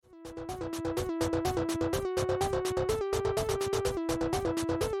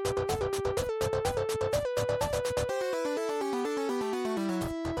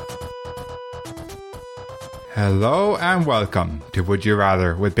Hello and welcome to Would You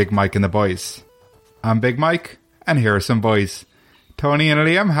Rather with Big Mike and the boys. I'm Big Mike, and here are some boys. Tony and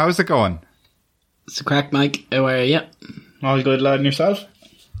Liam, how's it going? It's a crack, Mike. How are you? All good, lad, and yourself?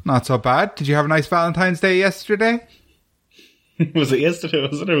 Not so bad. Did you have a nice Valentine's Day yesterday? Was it yesterday,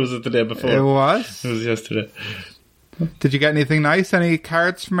 was it, or was it the day before? It was. It was yesterday. Did you get anything nice? Any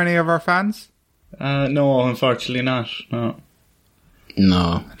cards from any of our fans? No, unfortunately not. No.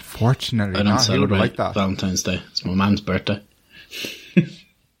 Unfortunately I don't not. Who would celebrate like that? Valentine's Day. It's my mum's birthday.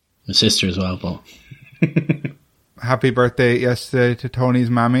 My sister as well, but... Happy birthday yesterday to Tony's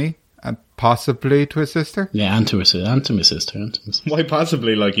mammy and possibly to his sister? Yeah, and to my sister. Why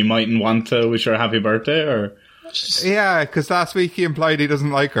possibly? Like, you mightn't want to wish her a happy birthday, or... Yeah, because last week he implied he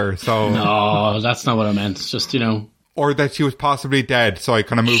doesn't like her, so... No, that's not what I meant. It's just, Or that she was possibly dead, so I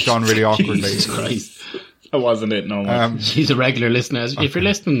kind of moved on really awkwardly. Jesus Christ. That wasn't it, no. She's a regular listener. If you're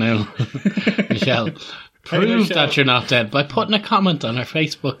listening now, Michelle, prove that you're not dead by putting a comment on our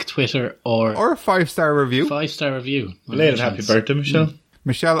Facebook, Twitter, or a 5-star review. 5-star review. Belated happy birthday, Michelle.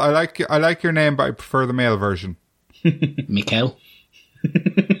 Michelle, I like your name, but I prefer the male version. Mikel.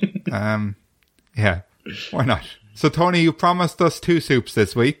 Yeah, why not? So, Tony, you promised us 2 soups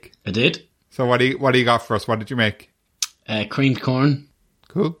this week. I did. So what do you got for us? What did you make? Creamed corn.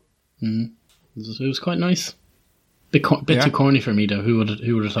 Cool. It was quite nice. Bit too corny for me, though. Who would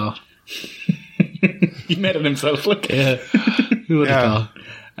have thought? He made it himself, look. Yeah. Who would have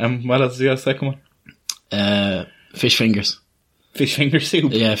thought? What else is your second one? Fish fingers. Fish finger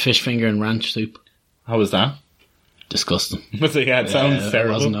soup? Yeah, fish finger and ranch soup. How was that? Disgusting. Was it? Yeah, it sounds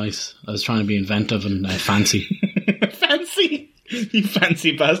terrible. It wasn't nice. I was trying to be inventive and fancy. Fancy? You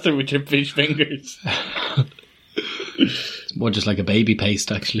fancy bastard with your fish fingers. It's more just like a baby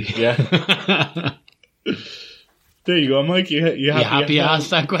paste, actually. Yeah. There you go, Mike. You happy you asked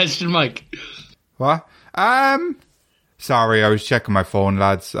that question, Mike? What? Sorry, I was checking my phone,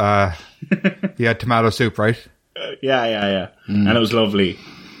 lads. You had tomato soup, right? Yeah. And it was lovely.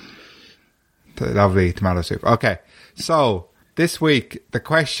 Lovely tomato soup. Okay, so this week the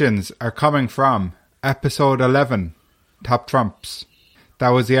questions are coming from episode 11, Top Trumps. That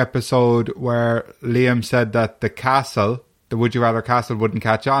was the episode where Liam said that the Would You Rather castle wouldn't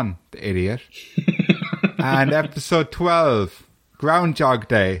catch on, the idiot. And episode 12, Groundhog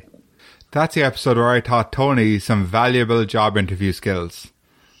Day. That's the episode where I taught Tony some valuable job interview skills.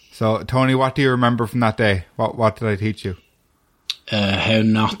 So, Tony, what do you remember from that day? What did I teach you? How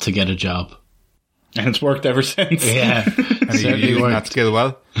not to get a job. And it's worked ever since. Yeah. And you using that skill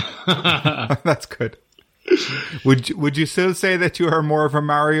well? That's good. Would you still say that you are more of a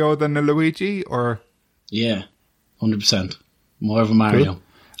Mario than a Luigi, or? Yeah, 100%. More of a Mario. Cool.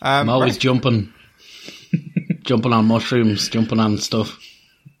 I'm always jumping on mushrooms, jumping on stuff,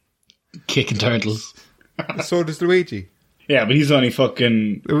 kicking turtles. So does Luigi. Yeah, but he's only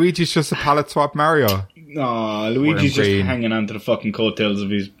fucking... Luigi's just a palette swap Mario. No, Luigi's just hanging on to the fucking coattails of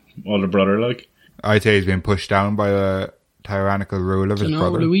his older brother, like. I'd say he's been pushed down by the tyrannical rule of his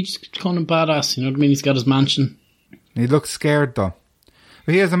brother. Luigi's kind of badass, you know what I mean? He's got his mansion. He looks scared, though.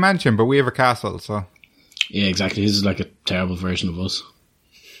 But he has a mansion, but we have a castle, so... Yeah, exactly. This is like a terrible version of us.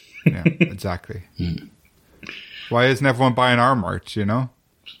 Yeah, exactly. Why isn't everyone buying our merch, you know?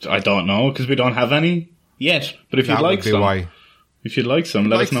 I don't know, because we don't have any yet. But if you'd like some... Why. If you'd like some,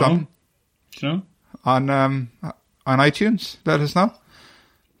 let us know. Some. You know? On iTunes, let us know.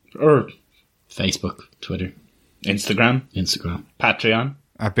 Or... Facebook, Twitter. Instagram. Patreon.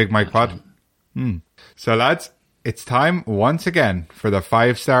 At Big Mike Pod. So, lads, it's time once again for the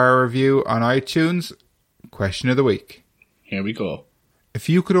 5-star review on iTunes. Question of the week. Here we go. If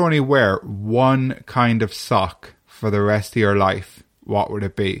you could only wear one kind of sock for the rest of your life, what would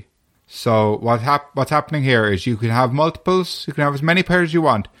it be? So what's happening here is you can have multiples, you can have as many pairs as you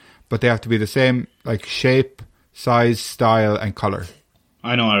want, but they have to be the same like shape, size, style, and colour.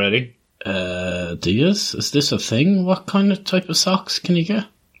 I know already. Do you? Is this a thing? What kind of type of socks can you get?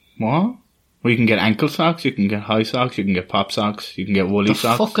 What? Well, you can get ankle socks, you can get high socks, you can get pop socks, you can get woolly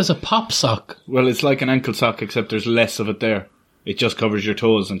socks. The fuck is a pop sock? Well, it's like an ankle sock, except there's less of it there. It just covers your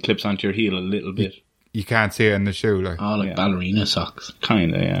toes and clips onto your heel a little bit. You can't see it in the shoe, like. Oh, like ballerina socks.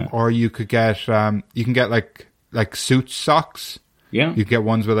 Kinda, yeah. Or you could get, like suit socks. Yeah. You get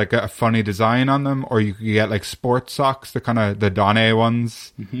ones with like a funny design on them, or you could get like sports socks, the kind of the Donne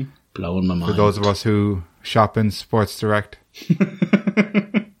ones. Mm-hmm. Blowing my mind. For those of us who shop in Sports Direct.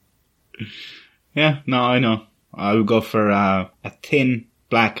 Yeah, no, I know. I would go for a thin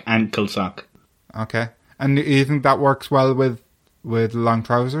black ankle sock. Okay. And you think that works well with long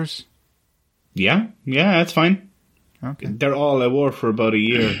trousers? Yeah, that's fine. Okay. They're all I wore for about a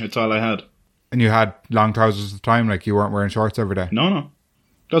year. It's all I had. And you had long trousers at the time, like you weren't wearing shorts every day? No.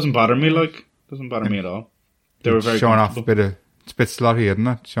 Doesn't bother me, Doesn't bother me at all. They were very showing off comfortable. it's a bit slutty, isn't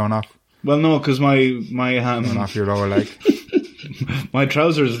it? Showing off. Well, no, because my Showing off your lower leg. my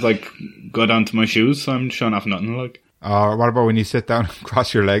trousers like go down to my shoes, so I'm showing off nothing. Like, What about when you sit down and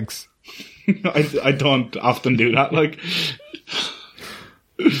cross your legs? I don't often do that. Like,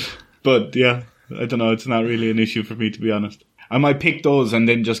 but yeah, I don't know. It's not really an issue for me, to be honest. I might pick those and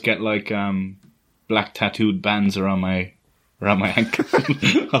then just get like black tattooed bands around my ankle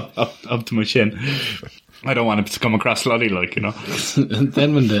up to my shin. I don't want it to come across slutty, like, you know. And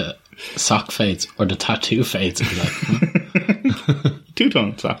then when the sock fades or the tattoo fades, it's like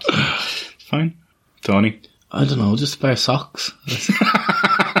two-tone socks. It's fine. Tony. I don't know, just a pair of socks.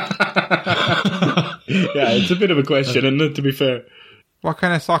 Yeah, it's a bit of a question, isn't it, to be fair? What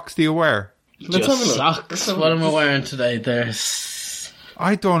kind of socks do you wear? Just have a look. socks. What am I wearing today? There's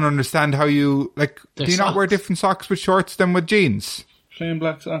I don't understand how you, like, They're do you not wear socks. different socks with shorts than with jeans? Plain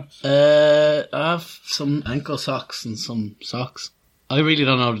black socks. I have some ankle socks and some socks. I really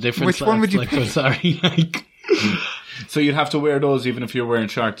don't know the difference. Which one would you like, pick? I'm sorry. Like, So you'd have to wear those even if you're wearing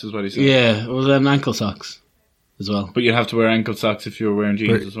shorts, is what he said. yeah, well then ankle socks as well. But you'd have to wear ankle socks if you were wearing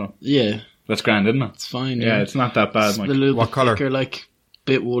jeans as well. Yeah, That's grand, isn't it? it's fine. Yeah, it's not that bad, It's a Mike. little What bit colour? thicker, like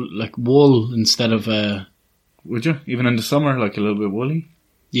bit wool, like wool instead of Would you? Even in the summer, like a little bit woolly?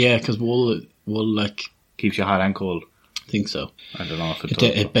 yeah, because wool like Keeps you hot and cold. I think so. I don't know if it It, does.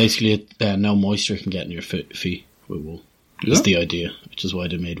 it basically no moisture can get in your feet with wool. Is That's it? the idea, which is why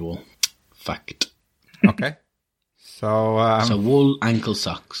they made wool. Fact. Okay. So, So wool ankle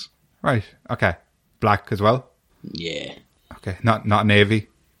socks. right. Okay. Black as well? Yeah. Okay. Not navy.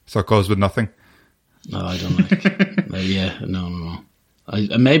 So it goes with nothing. No, I don't like. Yeah, no.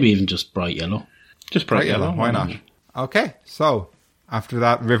 I maybe even just bright yellow. Just bright yellow. Why not? Okay. So, after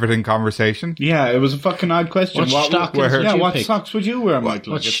that riveting conversation, Yeah, it was a fucking odd question. What stockings would Yeah, you what pick? socks would you wear, Mike?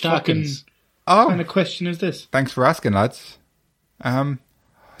 What It's stockings? fucking- What oh, kind of question is this? thanks for asking, lads.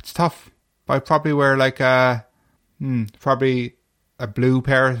 It's tough. But I'd probably wear like probably a blue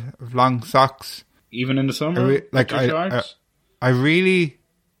pair of long socks. Even in the summer? Like With your shorts? I really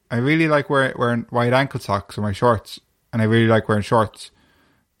like wearing white ankle socks with my shorts, and I really like wearing shorts.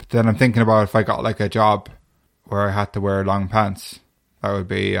 But then I'm thinking about if I got like a job where I had to wear long pants, that would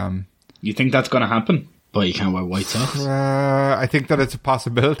be. You think that's going to happen? But you can't wear white socks. I think that it's a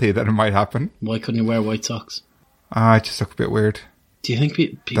possibility that it might happen. Why couldn't you wear white socks? It just look a bit weird. Do you think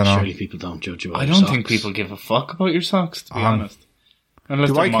people? Dunno. Surely people don't judge you. I don't think people give a fuck about your socks, to be honest.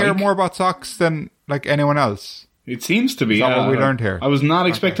 Unless Do I they're care Mike. more about socks than like anyone else? It seems to be. Is that what we yeah. learned here? I was not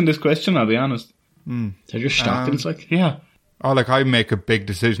expecting this question, I'll be honest. They're just stockings, like. Yeah. Oh, like I make a big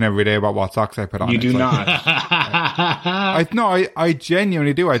decision every day about what socks I put on. You It's do like- not. I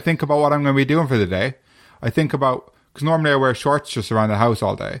genuinely do. I think about what I'm going to be doing for the day. I think about, because normally I wear shorts just around the house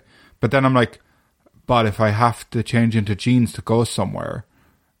all day. But then I'm like, but if I have to change into jeans to go somewhere,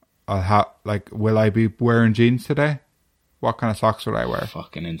 will I be wearing jeans today? What kind of socks would I wear?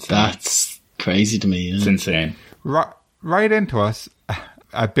 Fucking insane. That's crazy to me. It's insane. Write into us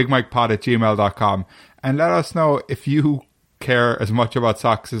at bigmikepod@gmail.com and let us know if you care as much about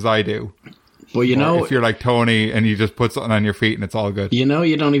socks as I do. But you Or know, if you're like Tony and you just put something on your feet and it's all good. you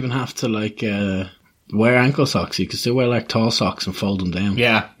don't even have to like wear ankle socks. You can still wear like tall socks and fold them down.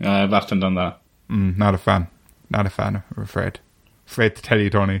 Yeah, I've often done that. Not a fan. Not a fan, I'm afraid. Afraid to tell you,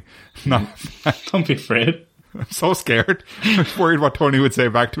 Tony. Not a fan. Don't be afraid. I'm so scared. I'm worried what Tony would say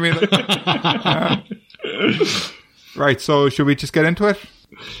back to me. Right, so should we just get into it?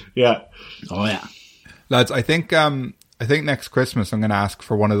 Yeah. Oh yeah. Lads, I think next Christmas I'm going to ask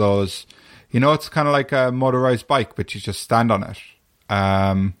for one of those. You know, it's kind of like a motorized bike, but you just stand on it.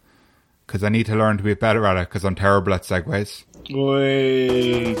 Because I need to learn to be better at it because I'm terrible at segways.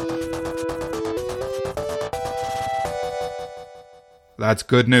 Oi. That's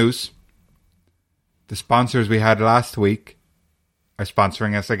good news. The sponsors we had last week are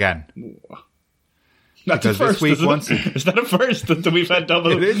sponsoring us again. That's a Because this first, week isn't once- it? Is that a first that we've had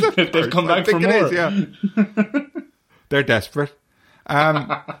double? It is a They've first. come I back for think it more. is, yeah. They're desperate.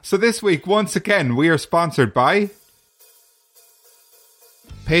 So this week, once again, we are sponsored by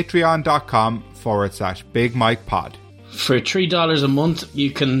patreon.com/BigMikePod. For $3 a month,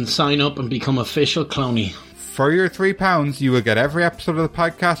 you can sign up and become official Cloney. For your £3, you will get every episode of the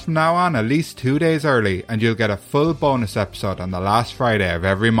podcast from now on at least 2 days early, and you'll get a full bonus episode on the last Friday of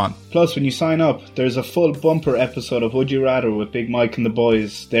every month. Plus, when you sign up, there's a full bumper episode of Would You Rather with Big Mike and the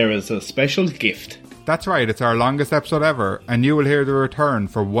boys there as a special gift. That's right, it's our longest episode ever, and you will hear the return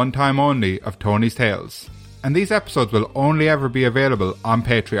for one time only of Tony's Tales. And these episodes will only ever be available on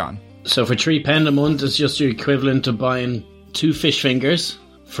Patreon. So for £3 a month, it's just your equivalent of buying 2 fish fingers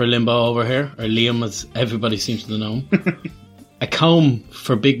for Limbo over here, or Liam as everybody seems to know him. A comb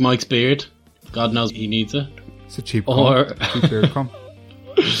for Big Mike's beard. God knows he needs it. It's a cheap comb. Cheap beard comb.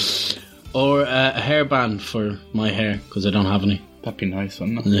 Or a hairband for my hair, because I don't have any. That'd be nice,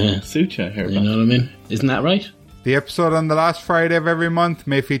 wouldn't it? Yeah. Suit you, hairband. You know what I mean? Isn't that right? The episode on the last Friday of every month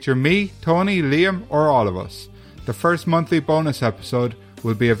may feature me, Tony, Liam, or all of us. The first monthly bonus episode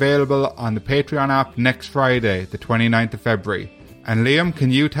will be available on the Patreon app next Friday, the 29th of February. And Liam,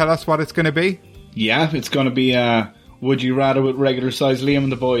 can you tell us what it's going to be? Yeah, it's going to be Would You Rather with regular size Liam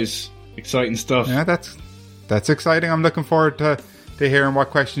and the boys. Exciting stuff. Yeah, that's exciting. I'm looking forward to hearing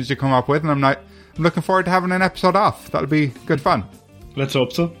what questions you come up with, and I'm looking forward to having an episode off. That'll be good fun. Let's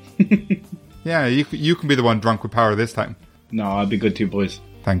hope so. Yeah, you can be the one drunk with power this time. No, I'll be good to you boys.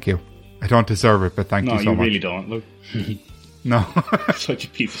 Thank you. I don't deserve it, but thank you so much. No, you really don't. Look. No. Such a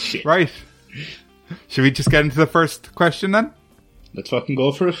piece of shit. Right. Should we just get into the first question then? Let's fucking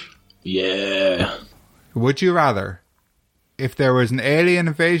go for it. Yeah. Would you rather, if there was an alien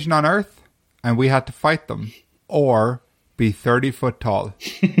invasion on Earth and we had to fight them, or be 30 foot tall?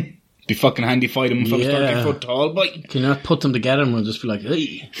 Be fucking handy fight them if I was 30 foot tall, boy. Can you not put them together and we'll just be like,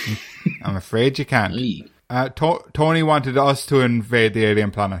 hey. I'm afraid you can't. Hey. Tony wanted us to invade the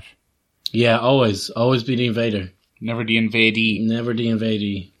alien planet. Yeah, always. Always be the invader. Never the invadee. Never the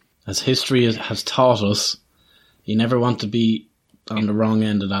invadee. As history has taught us, you never want to be on the wrong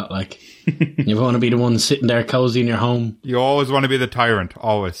end of that. Like, you never want to be the one sitting there cozy in your home. You always want to be the tyrant,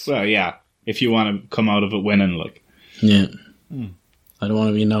 always. Well, yeah. If you want to come out of it winning, like. Yeah. I don't want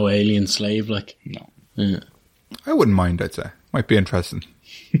to be no alien slave, like. No. Yeah. I wouldn't mind, I'd say. Might be interesting.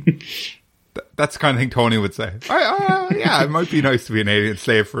 That's the kind of thing Tony would say. Yeah, it might be nice to be an alien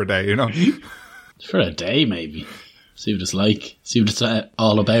slave for a day, you know? For a day, maybe. See what it's like. See what it's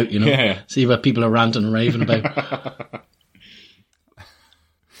all about, you know? Yeah. See what people are ranting and raving about.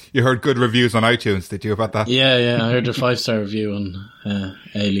 You heard good reviews on iTunes, did you, about that? Yeah. I heard a 5-star review on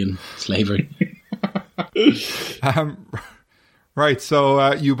alien slavery. Right,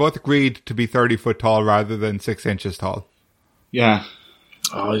 so you both agreed to be 30 foot tall rather than 6 inches tall. Yeah.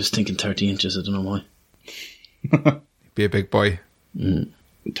 Oh, I was thinking 30 inches. I don't know why. Be a big boy.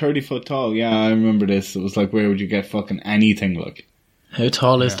 30 foot tall, yeah, I remember this. It was like, where would you get fucking anything, like? How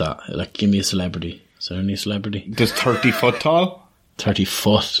tall is that? Like, give me a celebrity. Is there any celebrity? Does 30 foot tall? 30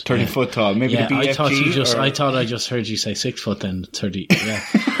 foot. 30 foot tall. Maybe Yeah, the BFG. I thought I just heard you say 6 foot then. 30, yeah.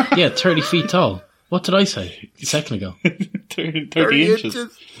 Yeah, 30 feet tall. What did I say a second ago? 30 inches.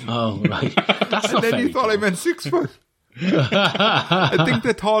 Oh, right. That's And not then very you thought tall. I meant 6 foot. I think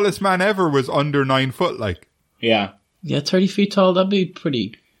the tallest man ever was under 9 foot, like. Yeah. Yeah, 30 feet tall, that'd be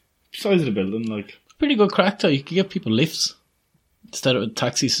pretty Size of the building, like. good crack though. You could give people lifts. Instead of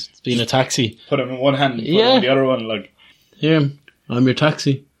taxis being a taxi. Put them in one hand and put Yeah. them in the other one, like. Here, I'm your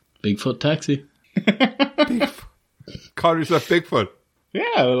taxi. Bigfoot taxi. Call yourself Bigfoot.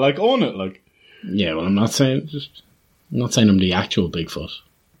 Yeah, like, own it, like. Yeah, well, I'm not saying I'm the actual Bigfoot.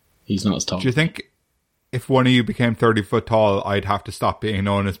 He's not as tall. Do you think if one of you became 30 foot tall, I'd have to stop being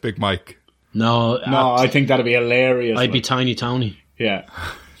known as Big Mike? No, I think that'd be hilarious. I'd be like. Tiny Tony. Yeah.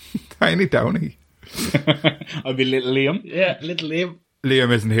 Tiny Downey. I'd be little Liam. Yeah, little Liam.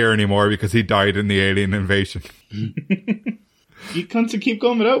 Liam isn't here anymore because he died in the alien invasion. You can't keep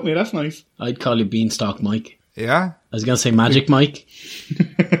going without me, that's nice. I'd call you Beanstalk Mike. Yeah? I was going to say Magic Mike.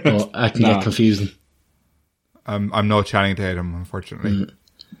 But I can get confusing. I'm no Channing Tatum, unfortunately.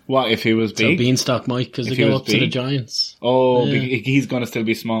 What, if he was So big? Beanstalk Mike, because they If he go was up to the big? Giants. Oh, Yeah. he's going to still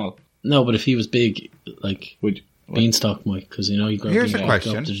be small. No, but if he was big, like Would Beanstalk Mike, because you know you grow Here's big a up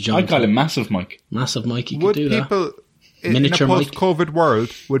question. to the I'd Giants. call him Massive Mike. Massive Mike, you Would could do that. people, in a Miniature Mike. post-COVID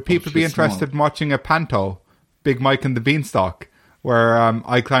world, would people be he's small. interested in watching a panto, Big Mike and the Beanstalk, where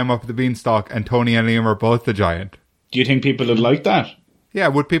I climb up the beanstalk and Tony and Liam are both the giant? Do you think people would like that? Yeah,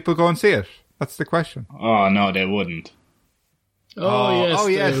 would people go and see it? That's the question. Oh, no, they wouldn't. Oh,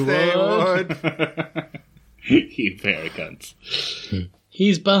 yes, they would. You pair of cunts.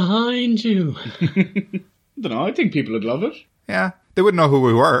 He's behind you. I don't know, I think people would love it. Yeah, they wouldn't know who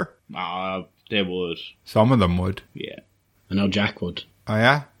we were. They would. Some of them would. Yeah. I know Jack would. Oh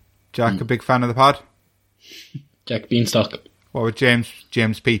yeah? Jack, a big fan of the pod? Jack Beanstalk. What with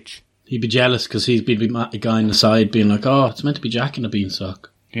James Peach? He'd be jealous because he'd be a guy on the side being like, oh, it's meant to be Jack in the Beanstalk.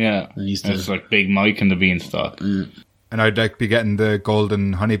 Yeah. And he's It's like Big Mike and the Beanstalk. And I'd like be getting the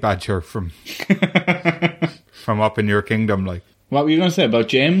golden honey badger from up in your kingdom, like What were you going to say about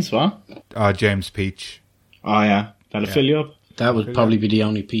James, what? James Peach. Oh, yeah. That'll fill you up. That would probably be the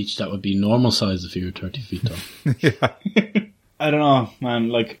only peach that would be normal size if you were 30 feet tall. Yeah. I don't know, man.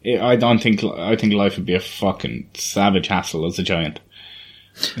 Like, I think life would be a fucking savage hassle as a giant.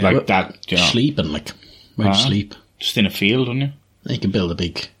 Like Well, that, you know. Sleeping, like, where'd you sleep? Just in a field, wouldn't you? You could build a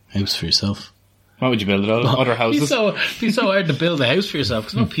big house for yourself. What would you build? Other houses? It'd be so hard to build a house for yourself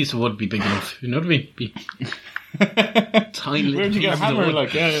because no piece of wood would be big enough. You know what I mean? Be tiny little Where'd you get a pieces of hammer? wood.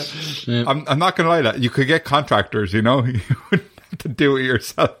 Like, yeah. I'm not going to lie, that you could get contractors, you know? You wouldn't have to do it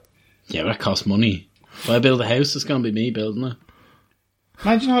yourself. Yeah, but that costs money. If I build a house, it's going to be me building it.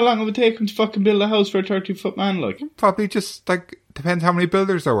 Imagine how long it would take him to fucking build a house for a 30-foot man, like. Probably just, like, depends how many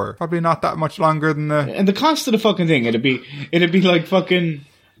builders there were. Probably not that much longer than the... And the cost of the fucking thing, it'd be like fucking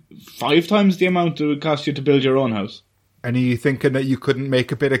 5 times the amount it would cost you to build your own house. And are you thinking that you couldn't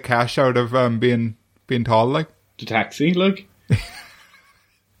make a bit of cash out of being tall, like? The taxi, like.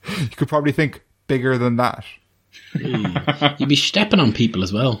 You could probably think bigger than that. You'd be stepping on people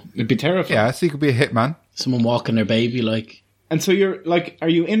as well. It'd be terrifying. Yeah, so you could be a hitman. Someone walking their baby, like... And so you're, like, are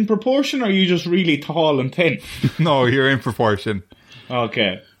you in proportion or are you just really tall and thin? No, you're in proportion.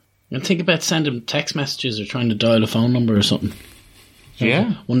 Okay. And think about sending text messages or trying to dial a phone number or something.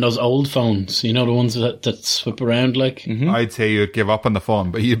 Yeah. One of those old phones, you know, the ones that swip around, like... I'd say you'd give up on the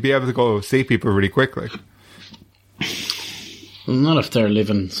phone, but you'd be able to go see people really quickly. Well, not if they're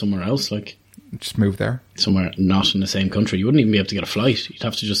living somewhere else, like... Just move there. Somewhere not in the same country. You wouldn't even be able to get a flight. You'd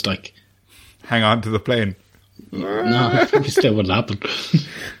have to just, like... Hang on to the plane. No, it probably still wouldn't happen.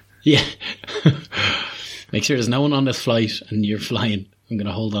 Yeah. Make sure there's no one on this flight and you're flying. I'm going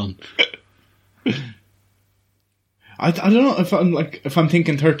to hold on. I don't know if I'm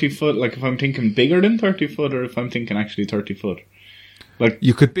thinking 30 foot, like if I'm thinking bigger than 30 foot or if I'm thinking actually 30 foot. Like,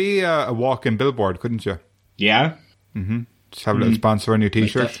 You could be a walk-in billboard, couldn't you? yeah. Just have a little sponsor on your Like,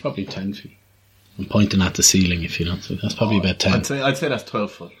 t-shirt. that's probably 10 feet. I'm pointing at the ceiling, if you know. So that's probably about 10. I'd say that's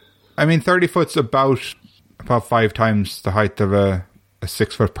 12 foot. I mean, 30 foot's about 5 times the height of a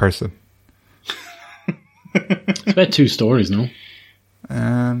 6 foot person. It's about 2 stories, no?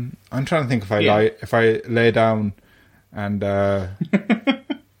 I'm trying to think if I lay down and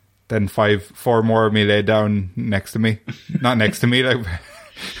then 4 more of me lay down next to me. Not next to me, like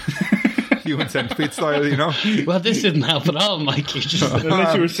human centipede style, you know? Well, this didn't help at all, Mike. You just...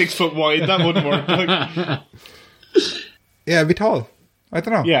 Unless you were 6 foot wide, that wouldn't work. Like, Yeah, it'd be tall. I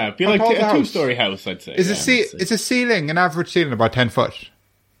don't know. yeah, it'd be How like tall's the a house? 2-story house, I'd say. Is a ceiling, an average ceiling, about 10 foot?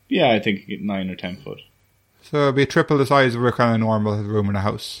 Yeah, I think 9 or 10 foot. So it'd be triple the size of a kind of normal room in a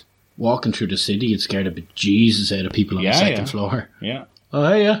house. Walking through the city, you'd scare the bejesus out of people on the second floor. Yeah. Oh,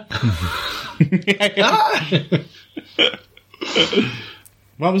 hey, yeah.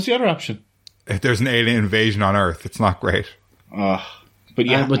 What was the other option? If there's an alien invasion on Earth, it's not great. But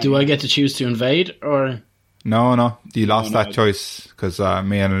yeah. But do I get to choose to invade, or... No. You lost No, that choice because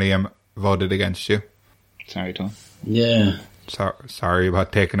me and Liam voted against you. Sorry, Tom. Yeah. Sorry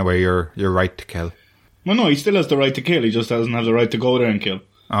about taking away your right to kill. No, he still has the right to kill. He just doesn't have the right to go there and kill.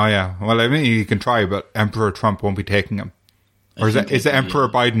 Oh, yeah. Well, I mean, he can try, but Emperor Trump won't be taking him. Or is it Emperor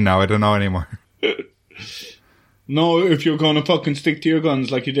Biden now? I don't know anymore. No, if you're going to fucking stick to your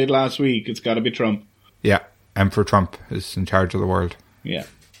guns like you did last week, it's got to be Trump. Yeah, Emperor Trump is in charge of the world. Yeah.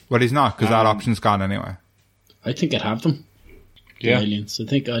 Well, he's not, because that option's gone anyway. I think I'd have them. The Yeah. aliens. I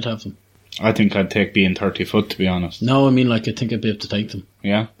think I'd have them. I think I'd take being 30 foot, to be honest. No, I mean, like, I think I'd be able to take them.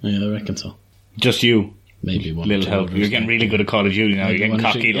 Yeah? Yeah, I reckon so. Just you. Maybe one. Little or two help. others. You're getting really good at Call of Duty now. Maybe You're getting one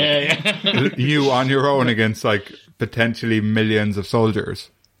or cocky. two. Like. Yeah. You on your own against, like, potentially millions of soldiers.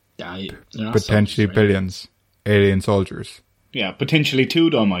 They're not Potentially soldiers, right? billions. Alien soldiers. Yeah, potentially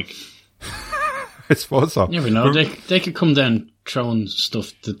 2 though, Mike. I suppose so. You never know. They could come down throwing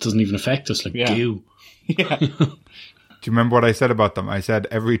stuff that doesn't even affect us, like Yeah. goo. Yeah. Do you remember what I said about them? I said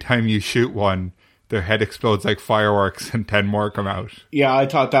every time you shoot one, their head explodes like fireworks and 10 more come out. Yeah, I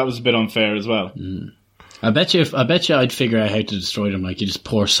thought that was a bit unfair as well. I bet you I'd figure out how to destroy them. Like, you just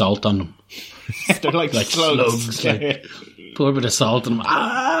pour salt on them. They're like, Like slugs. slugs, like- Pour a bit of salt on them.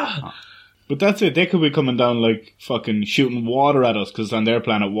 Ah! But that's it. They could be coming down like fucking shooting water at us because on their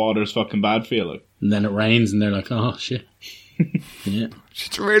planet water's fucking bad for you. Like. And then it rains and they're like, oh, shit. Yeah.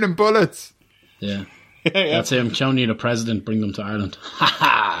 It's raining bullets. Yeah. Yeah. That's it. I'm showing you the president. Bring them to Ireland. Ha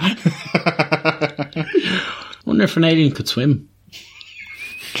ha! Wonder if an alien could swim.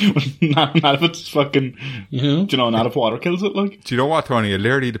 not if it's fucking, You know? do you know, not if water kills it, like. Do you know what, Tony? It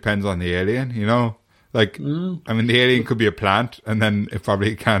literally depends on the alien, you know? Like, I mean, the alien could be a plant, and then it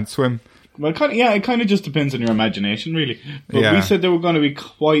probably can't swim. Well, it kind of just depends on your imagination, really. But Yeah. we said they were going to be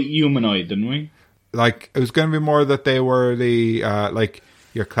quite humanoid, didn't we? Like, it was going to be more that they were the, like,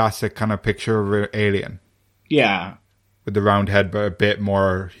 your classic kind of picture of an alien. Yeah. With the round head, but a bit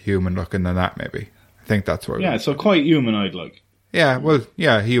more human looking than that, maybe. I think that's what Yeah, so quite humanoid, like. Yeah, well,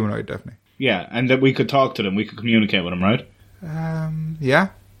 yeah, humanoid, definitely. Yeah, and that we could talk to them, we could communicate with them, right? Yeah.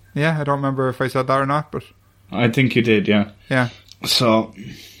 Yeah, I don't remember if I said that or not, but I think you did, yeah. yeah. So,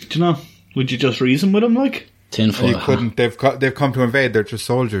 do you know, would you just reason with them, like? Tinfoil You hat. couldn't, they've come to invade, they're just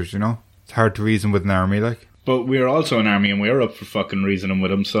soldiers, you know? It's hard to reason with an army, like. But we're also an army and we're up for fucking reasoning with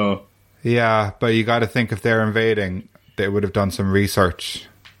them, so... Yeah, but you got to think if they're invading, they would have done some research.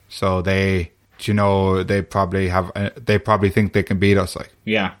 So they, you know, they probably think they can beat us, like.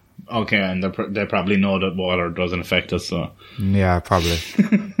 Yeah. Okay, and they probably know that water doesn't affect us, so... Yeah, probably.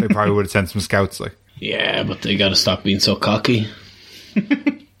 They probably would have sent some scouts, like. Yeah, but they gotta stop being so cocky.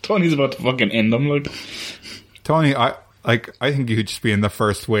 Tony's about to fucking end them, like... Tony, I think you'd just be in the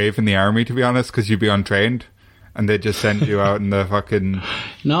first wave in the army, to be honest, because you'd be untrained. And they'd just send you out in the fucking...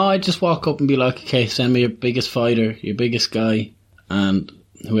 No, I'd just walk up and be like, okay, send me your biggest fighter, your biggest guy, and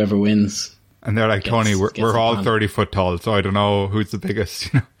whoever wins. And they're like, Tony, we're the all plan. 30 foot tall, so I don't know who's the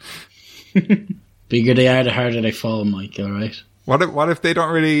biggest. You know? Bigger they are, the harder they fall, Mike, alright? What if they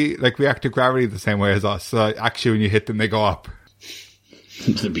don't really like react to gravity the same way as us? So actually, when you hit them, they go up.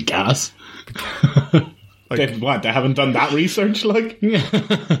 There'd be gas. They haven't done that research, like?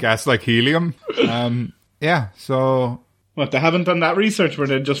 Gas like helium. Yeah, so... What, they haven't done that research where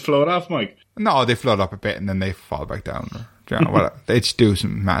they just float off, Mike? No, they float up a bit and then they fall back down. Or, you know, whatever. They just do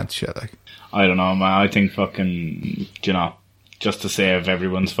some mad shit, like. I don't know, man. I think fucking, you know, just to save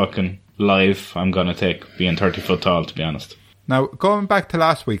everyone's fucking life, I'm gonna take being 30 foot tall, to be honest. Now, going back to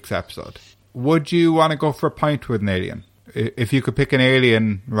last week's episode, would you want to go for a pint with an alien? If you could pick an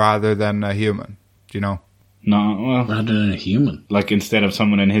alien rather than a human, do you know? No, well, Rather than a human. like instead of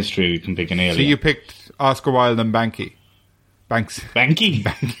someone in history, we can pick an alien. So you picked Oscar Wilde and Banky. Banks. Banky?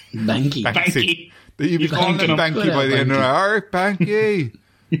 Banky. Banky. You'd be calling thanking him him. Banky by the end of it. All right, Banky.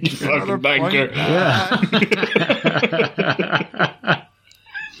 You fucking banker.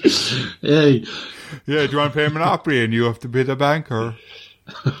 Hey. Yeah, do you want to play Monopoly and you have to be the banker?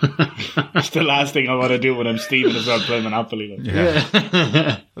 It's the last thing I want to do when I'm Steven is out playing Monopoly. Like.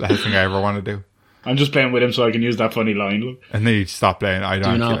 Yeah. Last thing I ever want to do. I'm just playing with him so I can use that funny line. Look. And then you stop playing. I don't Do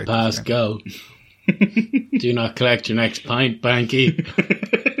actually not like pass this go. Do not collect your next pint, Banky.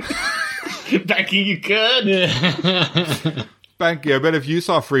 Banky, you could. game. Banky, I bet if you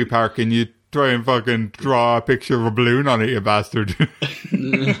saw free parking, you'd try and fucking draw a picture of a balloon on it, you bastard.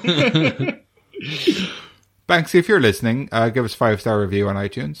 Banksy, if you're listening, give us a 5-star review on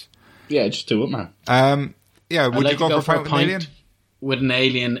iTunes. Yeah, just do it, man. Yeah, would I'd you go for a pint with an alien? with an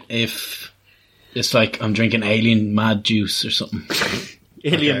alien if it's like I'm drinking alien mad juice or something.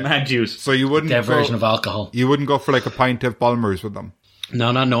 Alien Okay. mad juice. So you wouldn't Their go, version of alcohol. you wouldn't go for like a pint of Bulmers with them?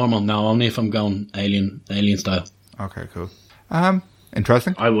 No, not normal. No, only if I'm going alien style. Okay, cool.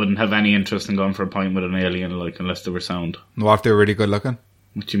 Interesting. I wouldn't have any interest in going for a pint with an alien, like, unless they were sound. What if they were really good looking?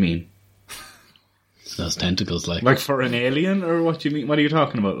 What do you mean? It's those tentacles, like. Like for an alien, or what do you mean? What are you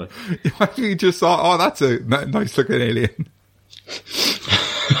talking about? Like, What if you just saw, oh, that's a nice looking alien?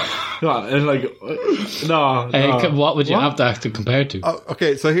 no, it's like, no. Hey, no. what would you have that to compare to? Oh,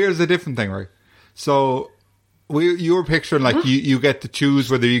 okay, so here's a different thing, right? So you were picturing like you get to choose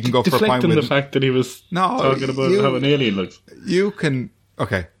whether you can go for a pint Deflecting with the fact that he was talking about how an alien looks. You can,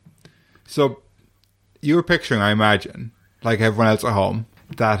 okay. So you were picturing, I imagine, like everyone else at home,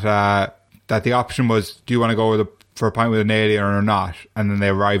 that the option was, do you want to go for a pint with an alien or not? And then they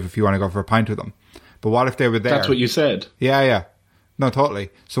arrive if you want to go for a pint with them. But what if they were there? That's what you said. Yeah. No,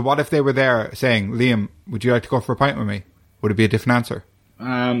 totally. So what if they were there saying, Liam, would you like to go for a pint with me? Would it be a different answer?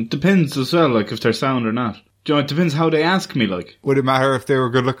 Depends as well, like, if they're sound or not. Do you know, it depends how they ask me, like. Would it matter if they were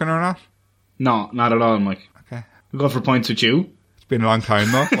good looking or not? No, not at all, Mike. Okay. I'll go for pints with you. It's been a long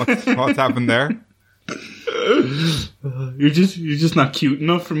time though. What's happened there? You're just not cute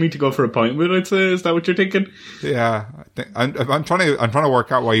enough for me to go for a pint with, I'd say. Is that what you're thinking? Yeah. I'm trying to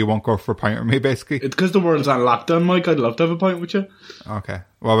work out why you won't go for a pint with me, basically. It's because the world's on lockdown, Mike. I'd love to have a pint with you. Okay.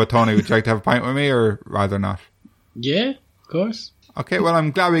 Well, but Tony, would you like to have a pint with me or rather not? Yeah, of course. Okay, well,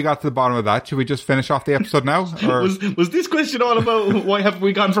 I'm glad we got to the bottom of that. Should we just finish off the episode now? Or Was this question all about why haven't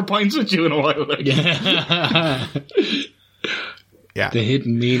we gone for pints with you in a while? Like? Yeah. yeah. The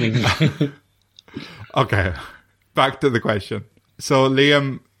hidden meaning. Okay. Back to the question. So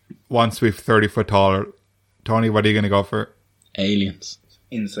Liam wants to be 30 foot taller. Tony, what are you going to go for? Aliens.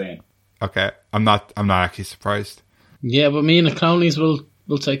 Insane. Okay, I'm not actually surprised. Yeah, but me and the Clownies will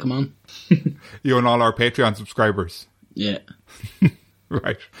take them on. You and all our Patreon subscribers. Yeah.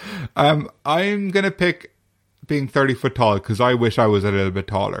 Right. I'm going to pick being 30 foot tall because I wish I was a little bit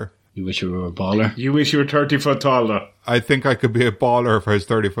taller. You wish you were a baller. You wish you were 30 foot tall, though. I think I could be a baller if I was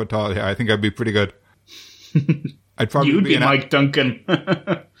 30 foot tall. Yeah, I think I'd be pretty good. I'd probably You'd be an, Mike Duncan.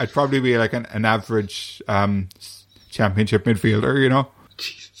 I'd probably be like an average championship midfielder, you know?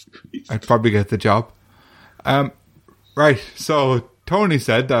 Jesus Christ. I'd probably get the job. Right, so Tony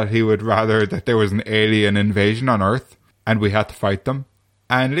said that he would rather that there was an alien invasion on Earth and we had to fight them.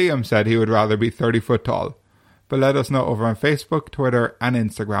 And Liam said he would rather be 30 foot tall. But let us know over on Facebook, Twitter and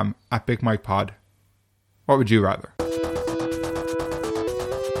Instagram at Big Mike Pod. What would you rather?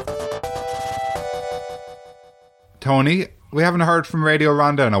 Tony, we haven't heard from Radio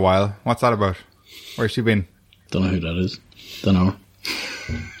Rhonda in a while. What's that about? Where's she been? Don't know who that is. Don't know.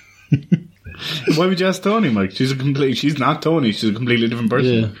 Why would you ask Tony, Mike? She's not Tony. She's a completely different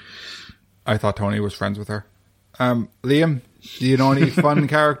person. Yeah. I thought Tony was friends with her. Liam, do you know any fun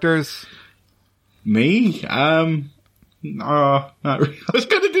characters? Me? Not really. I was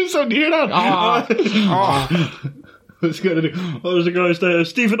going to do something here now. I was going to do... Oh, there's a guy there.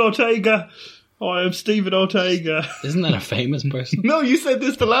 Stephen Ortega. Oh, I am Stephen Ortega. Isn't that a famous person? No, you said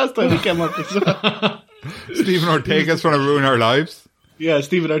this the last time he came up. Stephen Ortega's trying to ruin our lives. Yeah,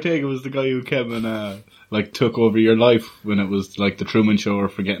 Stephen Ortega was the guy who came and took over your life when it was like the Truman Show or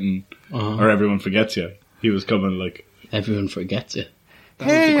Forgetting, or Everyone Forgets You. He was coming like... Everyone Forgets You.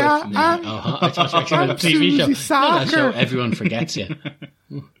 Hey, I thought you were actually on a TV show. Susie No, that show, Soccer. Everyone Forgets You.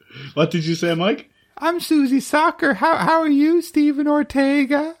 What did you say, Mike? I'm Susie Soccer. How are you, Stephen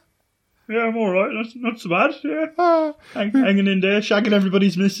Ortega? Yeah, I'm alright. Not so bad, yeah. Hanging in there, shagging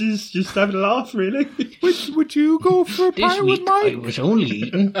everybody's missus, just having a laugh, really. Would you go for a This pint with week I Mike? was only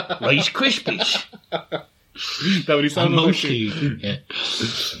eating Rice Krispies. That what he And sounded mostly like? eating, yeah.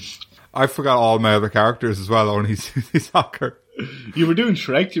 I forgot all my other characters as well, only Susie Soccer. You were doing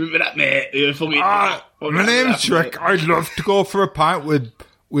Shrek. You were that mate. You fucking. My name's Shrek. I'd love to go for a pint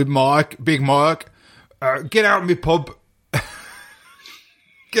with Mike, Big Mike. Get out of me pub.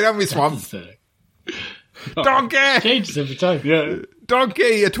 Get out of me swamp. Donkey! Changes every time. Yeah. Donkey,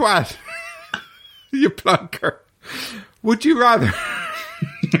 you twat. You plunker. Would you rather...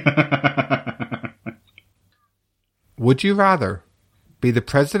 Would you rather be the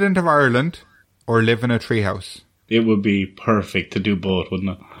President of Ireland or live in a treehouse? It would be perfect to do both,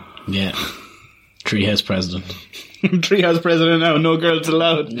 wouldn't it? Yeah. Treehouse president. Treehouse president now, no girls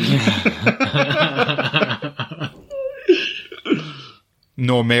allowed.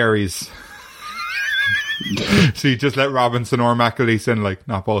 No Marys. So you just let Robinson or McAleese in, like,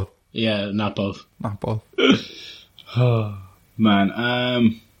 not both. Yeah, not both. Not both.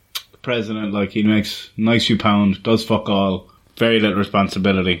 Man, president, like, he makes nice few pound, does fuck all, very little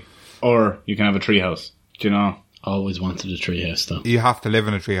responsibility. Or you can have a treehouse, do you know? Always wanted a treehouse, though. You have to live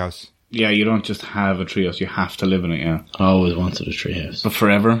in a treehouse. Yeah, you don't just have a treehouse, you have to live in it, yeah. Always wanted a treehouse. But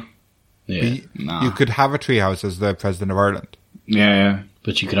forever? Yeah. Nah. You could have a treehouse as the President of Ireland. Yeah, yeah.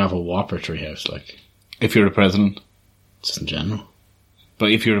 But you could have a whopper treehouse, like, If you're the president. just in general.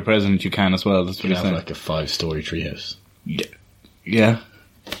 But if you're the president, you can as well, that's what You he's could have, saying. like, a 5-story treehouse. Yeah.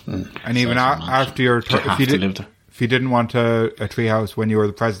 And even Sounds romantic. after your... You have to live there. If you didn't want a treehouse when you were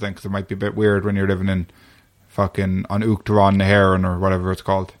the president, because it might be a bit weird when you're living in fucking on Uachtaráin na hÉireann or whatever it's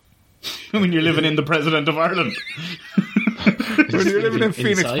called. When you're living in the president of Ireland. When you're living in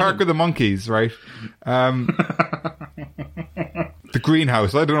Phoenix Inside Park him. with the monkeys, right? The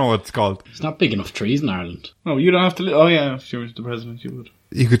greenhouse, I don't know what it's called. There's not big enough trees in Ireland. No, you don't have to live. Oh, yeah, if you were the president, you would.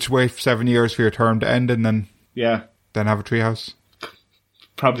 You could wait for 7 years for your term to end and then Yeah. have a treehouse.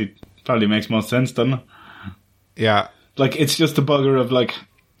 Probably makes most sense, doesn't it? Yeah. Like, it's just a bugger of, like,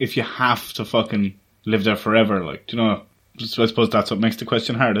 if you have to fucking live there forever, like, do you know? I suppose that's what makes the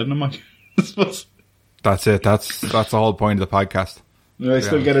question hard, isn't it, Mike? I suppose. That's it. That's the whole point of the podcast. Will I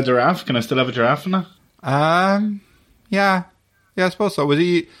still get a giraffe? Can I still have a giraffe in that? Yeah. Yeah, I suppose so. Was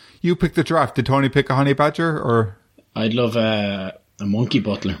you picked the giraffe? Did Tony pick a honey badger or I'd love a monkey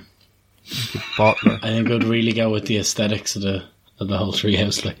butler. butler? I think I'd really go with the aesthetics of the whole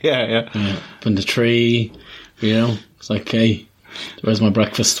treehouse. Like, Yeah. yeah, up in the tree, you know, it's like, hey, where's my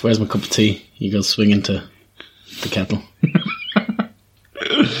breakfast? Where's my cup of tea? You go swing into the kettle.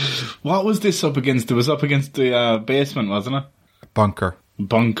 What was this up against? It was up against the basement, wasn't it? Bunker.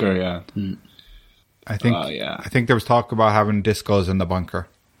 Bunker, yeah. I think. Oh, yeah. I think there was talk about having discos in the bunker.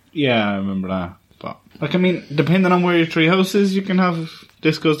 Yeah, I remember that. But, like, I mean, depending on where your treehouse is, you can have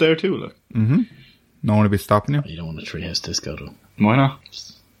discos there too, like. Mm-hmm. No one will be stopping you. You don't want a treehouse disco, though. Why not?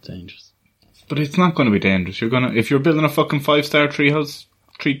 It's dangerous. But it's not going to be dangerous. If you're building a fucking 5-star treehouse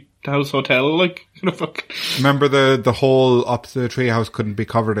hotel, like, you're gonna fucking... Remember the hole up to the treehouse couldn't be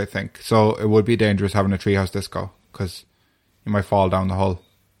covered, I think. So it would be dangerous having a treehouse disco, because you might fall down the hole.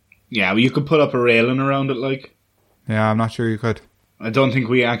 Yeah, well, you could put up a railing around it, like. Yeah, I'm not sure you could. I don't think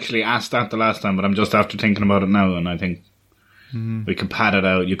we actually asked that the last time, but I'm just after thinking about it now, and I think we could pad it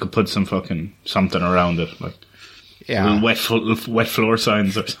out. You could put some fucking something around it, like little wet floor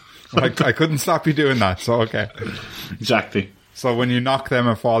signs. Or I couldn't stop you doing that, so okay. Exactly. So when you knock them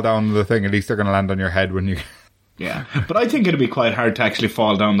and fall down the thing, at least they're going to land on your head when you... Yeah, but I think it'd be quite hard to actually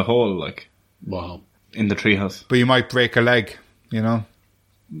fall down the hole, like, Wow. in the treehouse. But you might break a leg, you know?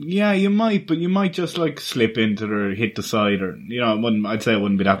 Yeah, you might, but you might just, like, slip into it or hit the side, or, you know, I'd say it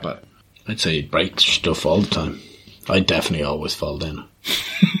wouldn't be that bad. I'd say you'd break stuff all the time. I definitely always fall down.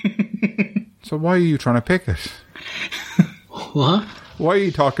 So why are you trying to pick it? What? Why are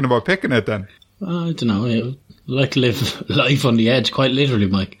you talking about picking it then? I don't know. I like to live life on the edge, quite literally,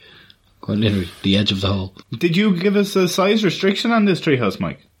 Mike. Quite literally, the edge of the hole. Did you give us a size restriction on this treehouse,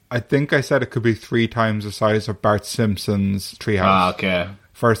 Mike? I think I said it could be 3 times the size of Bart Simpson's treehouse. Ah, okay.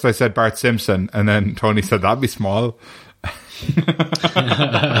 First I said Bart Simpson, and then Tony said that'd be small.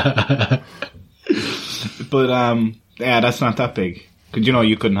 But, yeah, that's not that big. Because, you know,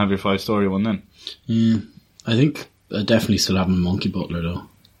 you couldn't have your 5-story one then. Yeah, I think I definitely still have a monkey butler, though.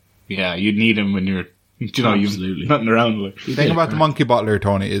 Yeah, you'd need him when you're, you know, Absolutely. you've nothing around. Like. The thing about the monkey butler,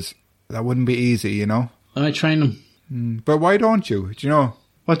 Tony, is that wouldn't be easy, you know? I train him. But why don't you? Do you know?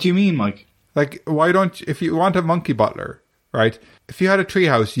 What do you mean, Mike? Like, why don't you, if you want a monkey butler, right? If you had a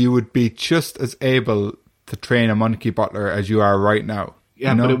treehouse, you would be just as able to train a monkey butler as you are right now.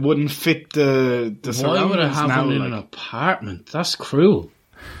 Yeah, you know? but it wouldn't fit the surroundings. Why would I have now, one in an apartment? That's cruel.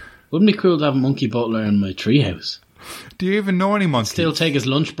 Wouldn't it be cruel to have a monkey butler in my treehouse? Do you even know any monkeys? Still take his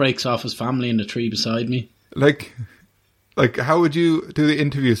lunch breaks off his family in the tree beside me. Like, how would you do the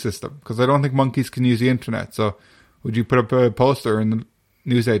interview system? Because I don't think monkeys can use the internet. So, would you put up a poster in the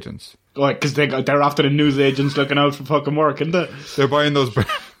newsagents? Because they're after the newsagents looking out for fucking work, isn't they? They're buying those.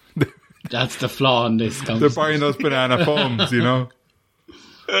 That's the flaw in this conversation. They're buying those banana foams, you know.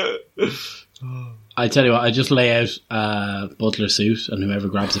 I tell you what, I just lay out a butler suit, and whoever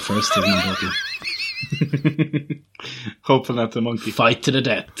grabs it first is my butler. Hopeful that's a monkey. Fight to the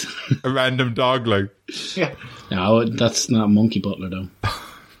death. A random dog, like. Yeah. No, that's not a monkey butler, though.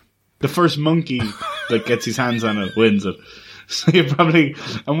 The first monkey that gets his hands on it wins it. So you probably...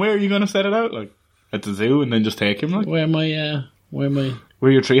 And where are you going to set it out, like? At the zoo and then just take him, like? Where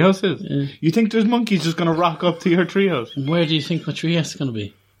your treehouse is? Yeah. You think there's monkeys just going to rock up to your treehouse? Where do you think my treehouse is going to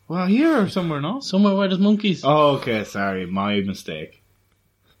be? Well, here or somewhere, no? Somewhere where there's monkeys. Oh, okay, sorry. My mistake.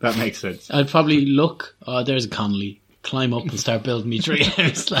 That makes sense. I'd probably look, oh, there's a Connolly. Climb up and start building me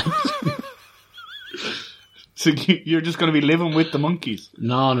treehouse. Like. So you're just going to be living with the monkeys?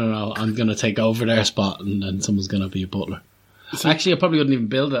 No. I'm going to take over their spot and then someone's going to be a butler. Actually, I probably wouldn't even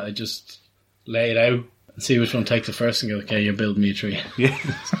build it. I'd just lay it out and see which one takes it first and go, okay, you're building me a tree. Yeah.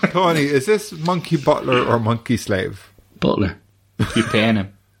 Tony, is this monkey butler or monkey slave? Butler. You're paying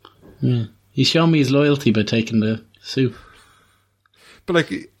him. Yeah. He's shown me his loyalty by taking the soup.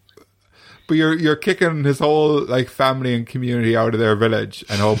 But you're kicking his whole like family and community out of their village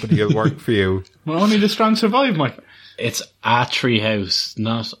and hoping he'll work for you. Well, only the strong survive, Mike. It's a tree house,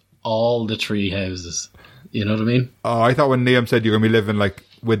 not all the tree houses. You know what I mean? Oh, I thought when Liam said you're going to be living like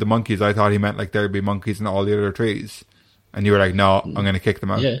with the monkeys, I thought he meant like there'd be monkeys in all the other trees. And you were like, no, I'm going to kick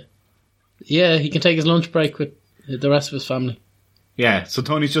them out. Yeah, he can take his lunch break with the rest of his family. Yeah, so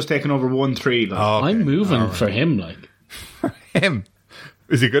Tony's just taking over one tree. Like. Oh, okay. I'm moving for him, like. For him?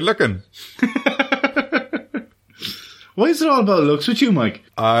 Is he good looking? Why is it all about looks with you, Mike?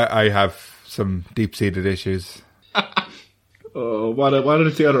 I have some deep-seated issues. Oh, what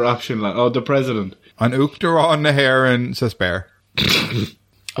is the other option? Like, the president. An Uachtar on the hair and Susper.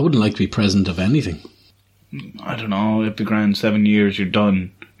 I wouldn't like to be president of anything. I don't know. It'd be grand. 7 years, you're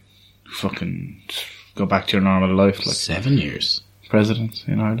done. Fucking go back to your normal life. Like 7 years. President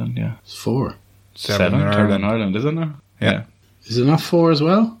in Ireland, yeah. It's 4. 7 in Ireland, isn't there? Yeah. Is it not 4 as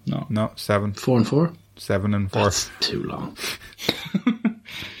well? No, 7. 4 and 4? 7 and 4. That's too long.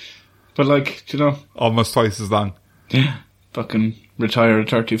 But like, do you know? Almost twice as long. Yeah. Fucking retire at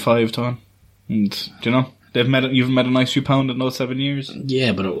 35, Tom. And, do you know? You've made a nice few pound in those 7 years.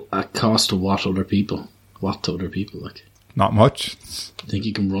 Yeah, but at cost to what to other people, like. Not much. I think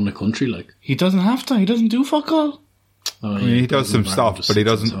you can run a country, like. He doesn't have to. He doesn't do fuck all. Oh, I mean, he does some stuff, but he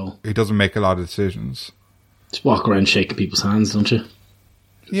So doesn't make a lot of decisions. just walk around shaking people's hands, don't you?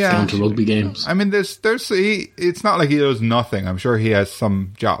 Yeah. Down to rugby games. I mean, it's not like he does nothing. I'm sure he has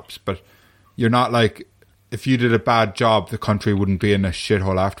some jobs, but you're not like, if you did a bad job, the country wouldn't be in a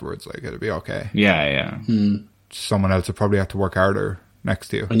shithole afterwards. Like, it'd be okay. Yeah. Someone else would probably have to work harder next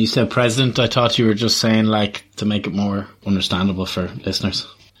to you. When you said president, I thought you were just saying, like, to make it more understandable for listeners.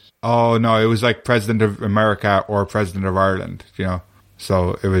 Oh, no, it was like President of America or President of Ireland,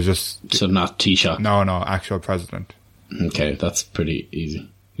 So it was just... So not Taoiseach. No, actual president. Okay, that's pretty easy.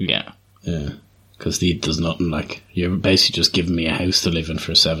 Yeah. Yeah. Because he does nothing like... You're basically just giving me a house to live in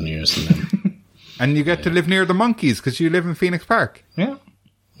for 7 years and then... And you get to live near the monkeys because you live in Phoenix Park. Yeah.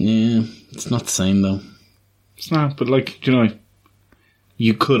 Yeah, it's not the same though. It's not, but like,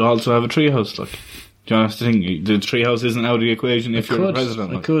 you could also have a treehouse, like. Do you know, that's the thing? The treehouse isn't out of the equation if you're the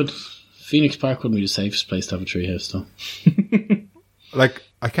president. I could. Phoenix Park wouldn't be the safest place to have a treehouse though. Like,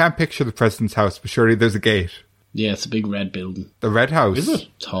 I can't picture the president's house, but surely there's a gate. Yeah, it's a big red building. The Red House. Is it?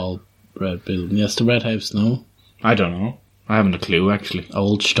 Tall red building. Yes, the Red House, no? I don't know. I haven't a clue, actually.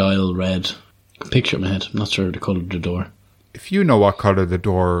 Old style red. Picture in my head. I'm not sure the colour of the door. If you know what colour the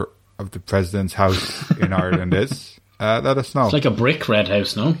door of the president's house in Ireland is, let us know. It's like a brick red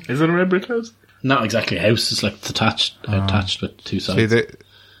house, no? Is it a red brick house? Not exactly a house. It's like it's attached with two sides. See, the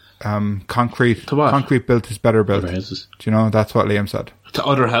concrete To what? concrete built is better built. Other houses. Do you know? That's what Liam said. To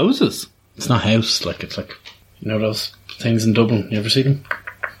other houses? It's not a house. It's like those things in Dublin. You ever see them?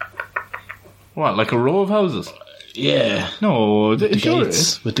 What, like a row of houses? Yeah. No, The sure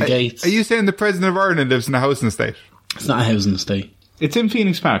gates. With the gates. Are you saying the president of Ireland lives in a housing estate? It's not a housing estate. it's in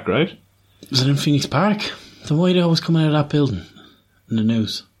Phoenix Park, right? Is it in Phoenix Park? Then why are they always coming out of that building in the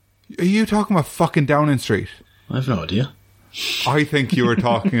news? Are you talking about fucking Downing Street? I have no idea. I think you were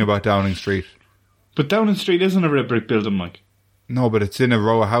talking about Downing Street. But Downing Street isn't a red brick building, Mike. No, but it's in a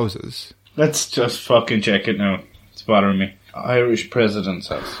row of houses. Let's just fucking check it now. It's bothering me. Irish President's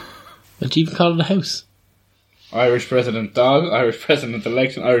House. What do you even call it a house? Irish President Dog, Irish President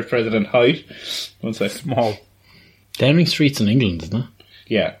Election, Irish President Height. One sec. Small. Downing Street's in England, isn't it?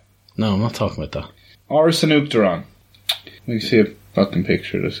 Yeah. No, I'm not talking about that. Or Sanuctaron. Let me see a fucking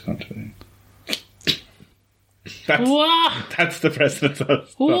picture of this country. What? That's the President's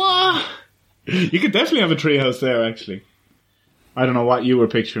House. What? You could definitely have a treehouse there, actually. I don't know what you were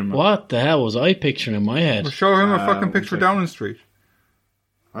picturing. Mark. What the hell was I picturing in my head? Well, show him a fucking picture of okay. Downing Street.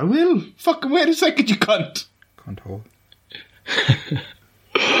 I will. Fucking wait a second, you cunt. Can't hold.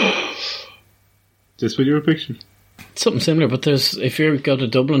 This what you were picturing? Something similar, but if you go to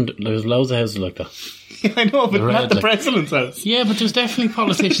Dublin, there's loads of houses like that. Yeah, I know, but They're not red, the like- President's House. Yeah, but there's definitely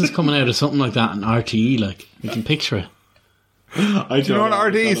politicians coming out of something like that in RTE, like. You can picture it. Do You know, on